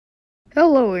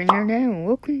Hello Internet and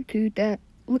welcome to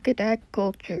Look at That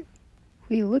Culture.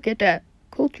 We look at that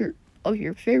culture of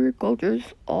your favorite cultures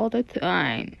all the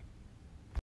time.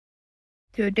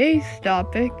 Today's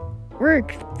topic, we're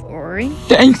exploring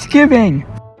Thanksgiving!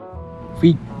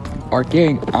 We are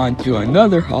getting onto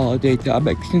another holiday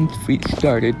topic since we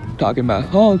started talking about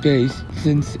holidays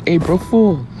since April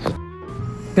Fool's.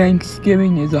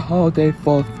 Thanksgiving is a holiday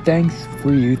full of thanks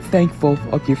for you, thankful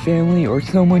of your family or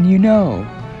someone you know.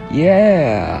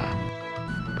 Yeah!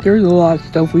 There's a lot of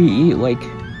stuff we eat like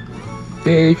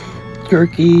fish,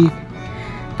 turkey,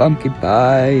 pumpkin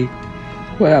pie,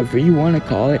 whatever you want to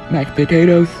call it, mashed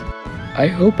potatoes. I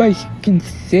hope I can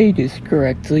say this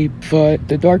correctly, but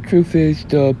the dark truth is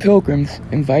the Pilgrims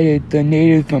invited the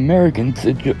Native Americans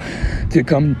to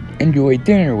come enjoy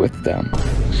dinner with them.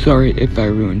 Sorry if I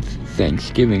ruined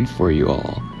Thanksgiving for you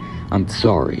all. I'm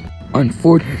sorry.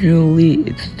 Unfortunately,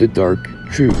 it's the dark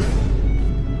truth.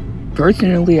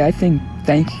 Personally, I think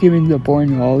Thanksgiving's a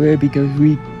boring holiday because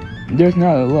there's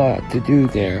not a lot to do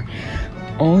there.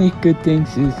 Only good things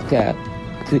is that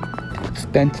to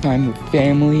spend time with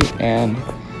family and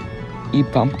eat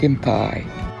pumpkin pie.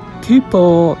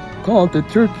 People call the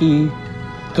turkey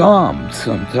Tom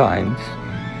sometimes,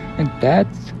 and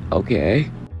that's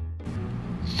okay.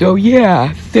 So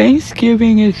yeah,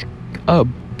 Thanksgiving is a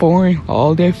boring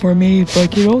holiday for me, but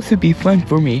it can also be fun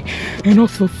for me, and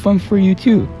also fun for you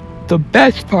too. The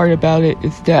best part about it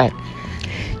is that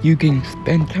you can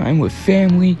spend time with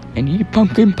family and eat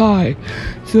pumpkin pie.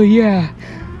 So yeah,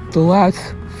 the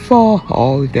last fall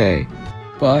holiday.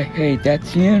 But hey,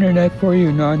 that's the internet for you,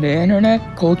 and on the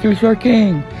internet, cultures are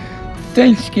king.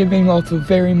 Thanksgiving also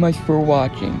very much for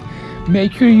watching.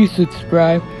 Make sure you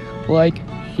subscribe, like,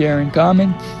 share, and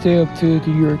comment. Stay up to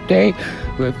your day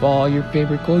with all your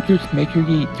favorite cultures. Make sure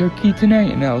you eat turkey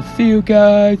tonight, and I'll see you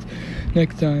guys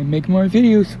next time. Make more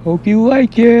videos. Hope you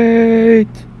like it.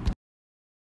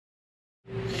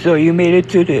 So you made it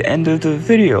to the end of the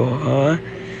video, huh?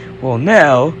 Well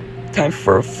now, time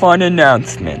for a fun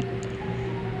announcement.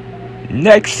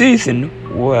 Next season,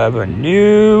 we'll have a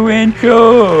new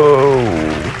intro!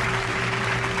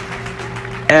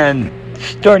 And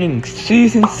starting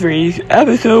season 3,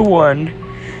 episode 1,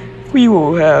 we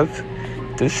will have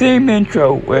the same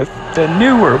intro with the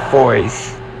newer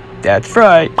voice. That's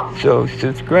right, so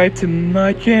subscribe to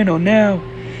my channel now.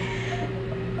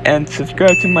 And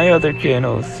subscribe to my other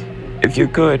channels, if you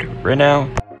could, right now.